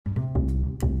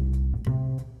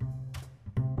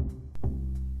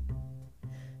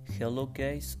Hello,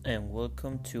 guys, and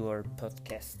welcome to our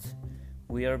podcast.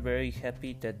 We are very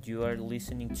happy that you are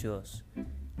listening to us.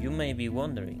 You may be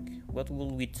wondering, what will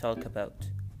we talk about?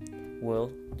 Well,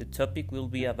 the topic will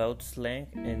be about slang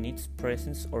and its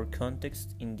presence or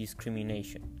context in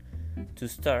discrimination. To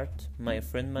start, my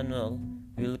friend Manuel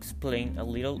will explain a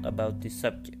little about the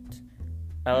subject.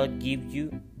 I'll give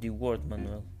you the word,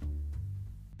 Manuel.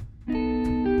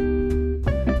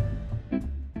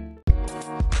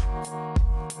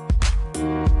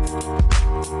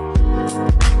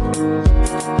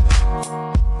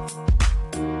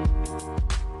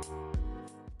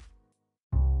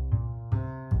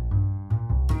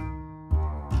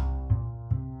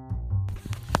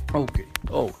 Okay.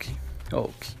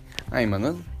 I'm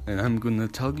Manuel, and I'm gonna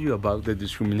tell you about the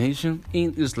discrimination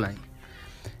in slang.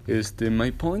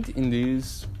 My point in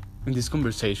this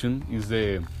conversation is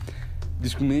the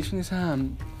discrimination is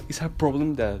a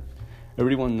problem that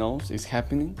everyone knows is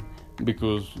happening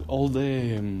because all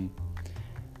the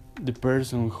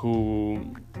person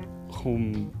who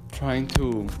trying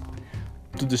to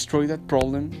destroy that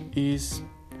problem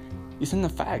isn't a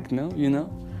fact, no,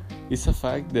 it's a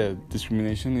fact that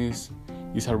discrimination is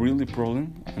a really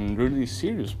problem and really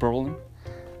serious problem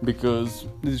because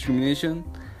the discrimination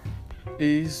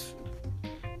is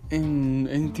in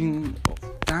anything of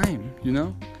time,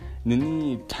 in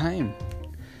any time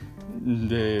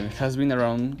that has been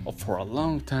around for a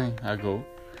long time ago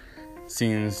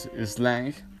since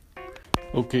slang.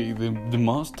 Okay, the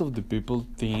most of the people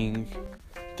think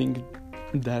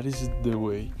that is the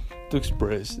way to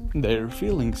express their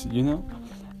feelings,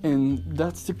 and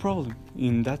that's the problem.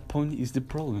 In that point is the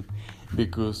problem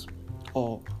because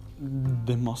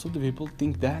the most of the people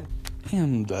think that,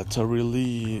 and that's a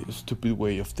really stupid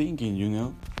way of thinking,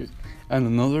 And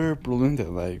another problem that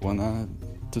I wanna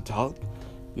to talk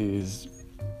is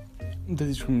the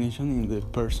discrimination in the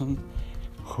person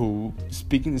who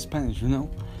speak in Spanish,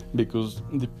 because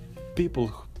the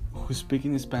people who speak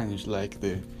in Spanish, like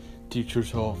the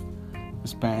teachers of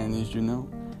Spanish,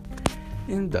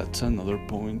 and that's another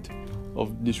point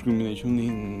of discrimination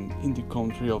in the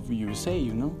country of USA,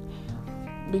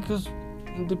 because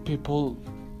the people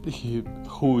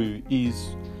who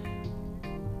is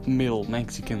male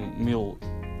Mexican, male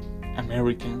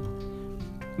American,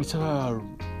 it's a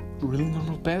really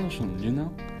normal person,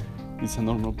 It's a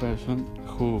normal person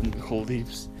who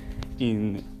lives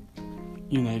in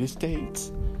United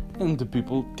States, and the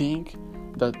people think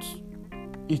that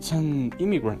it's an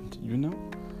immigrant,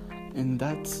 and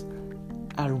that's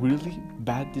a really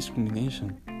bad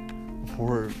discrimination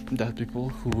for that people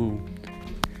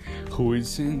who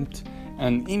isn't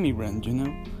an immigrant,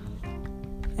 and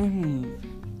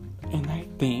I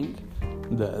think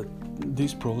that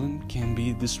this problem can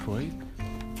be destroyed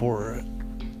for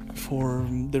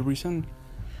the reason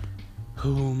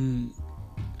whom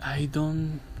I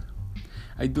don't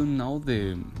know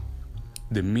the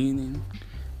meaning,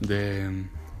 the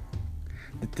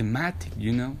thematic,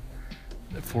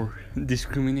 for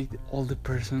discriminate all the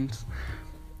persons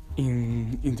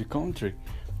in the country,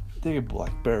 the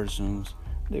black persons,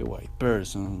 the white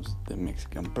persons, the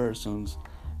Mexican persons,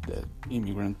 the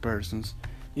immigrant persons.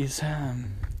 Is a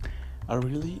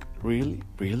really, really,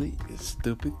 really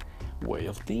stupid way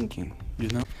of thinking,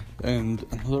 And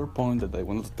another point that I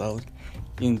want to talk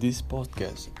in this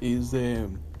podcast is the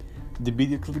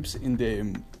video clips in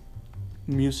the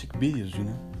music videos,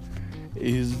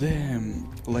 is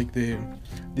the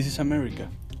This Is America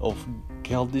of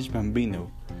Childish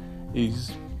Gambino.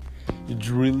 It's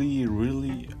really,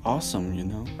 really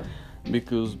awesome,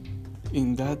 because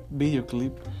in that video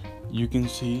clip you can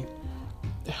see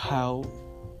how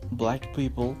black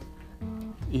people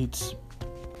it's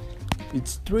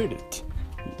treated,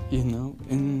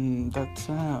 and that's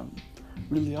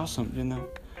really awesome,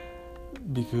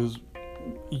 because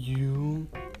you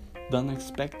don't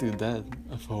expect that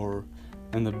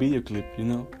in the video clip,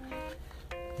 you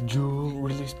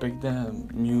really expect the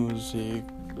music,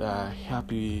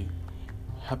 happy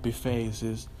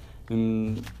faces,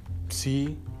 and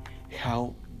see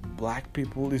how black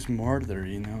people is murdered,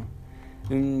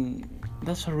 and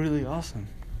that's really awesome.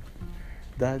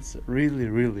 That's really,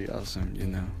 really awesome,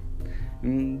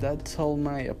 And that's all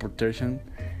my apportation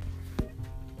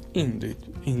in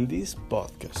this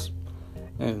podcast.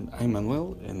 And I'm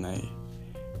Manuel, and I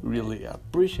really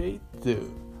appreciate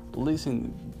to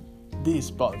listen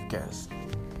this podcast.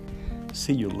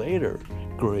 See you later,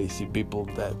 crazy people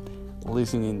that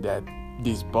listening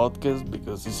this podcast,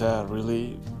 because it's a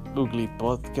really ugly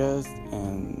podcast,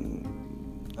 and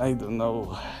I don't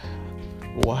know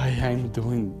why I'm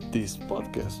doing this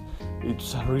podcast.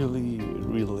 It's a really,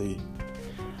 really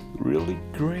really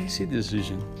crazy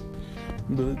decision.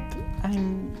 But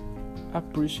I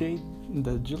appreciate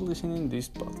that you're listening this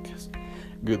podcast.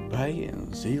 Goodbye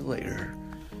and see you later.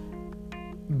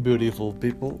 Beautiful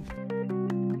people.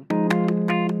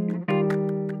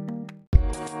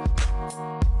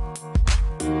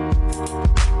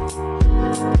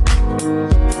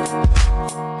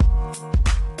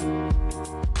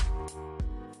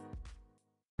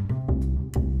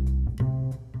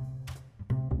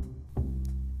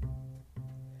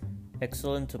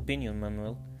 Excellent opinion,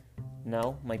 Manuel.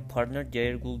 Now, my partner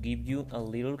Jair will give you a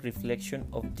little reflection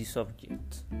of the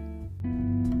subject.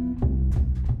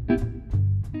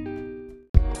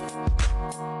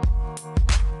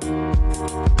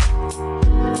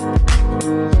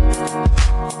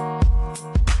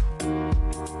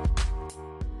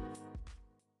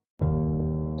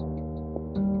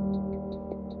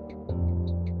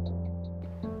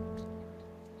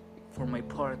 For my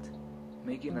part,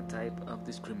 making a type of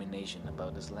discrimination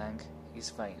about the slang is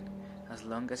fine, as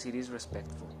long as it is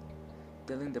respectful.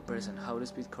 Telling the person how to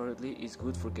speak correctly is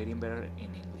good for getting better in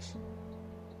English.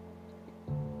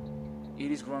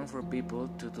 It is wrong for people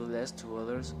to do less to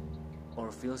others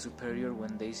or feel superior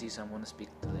when they see someone speak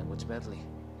the language badly.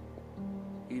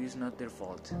 It is not their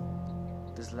fault.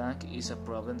 The slang is a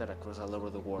problem that occurs all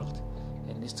over the world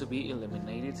and needs to be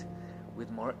eliminated with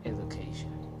more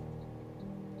education.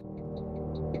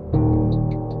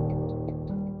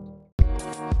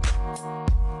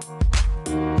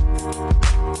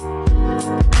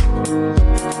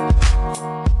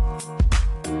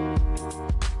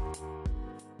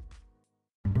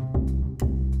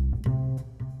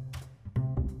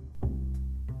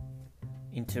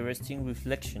 Interesting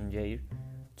reflection, Jair.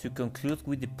 To conclude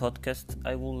with the podcast,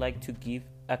 I would like to give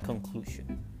a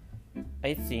conclusion.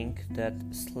 I think that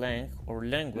slang or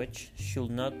language should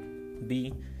not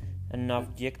be an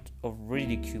object of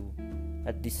ridicule,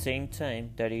 at the same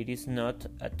time that it is not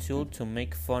a tool to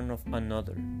make fun of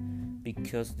another,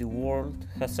 because the world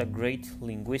has a great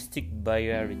linguistic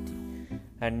variety,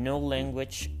 and no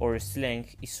language or slang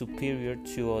is superior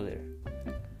to other.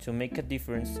 To make a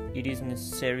difference, it is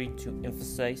necessary to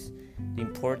emphasize the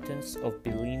importance of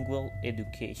bilingual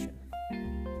education.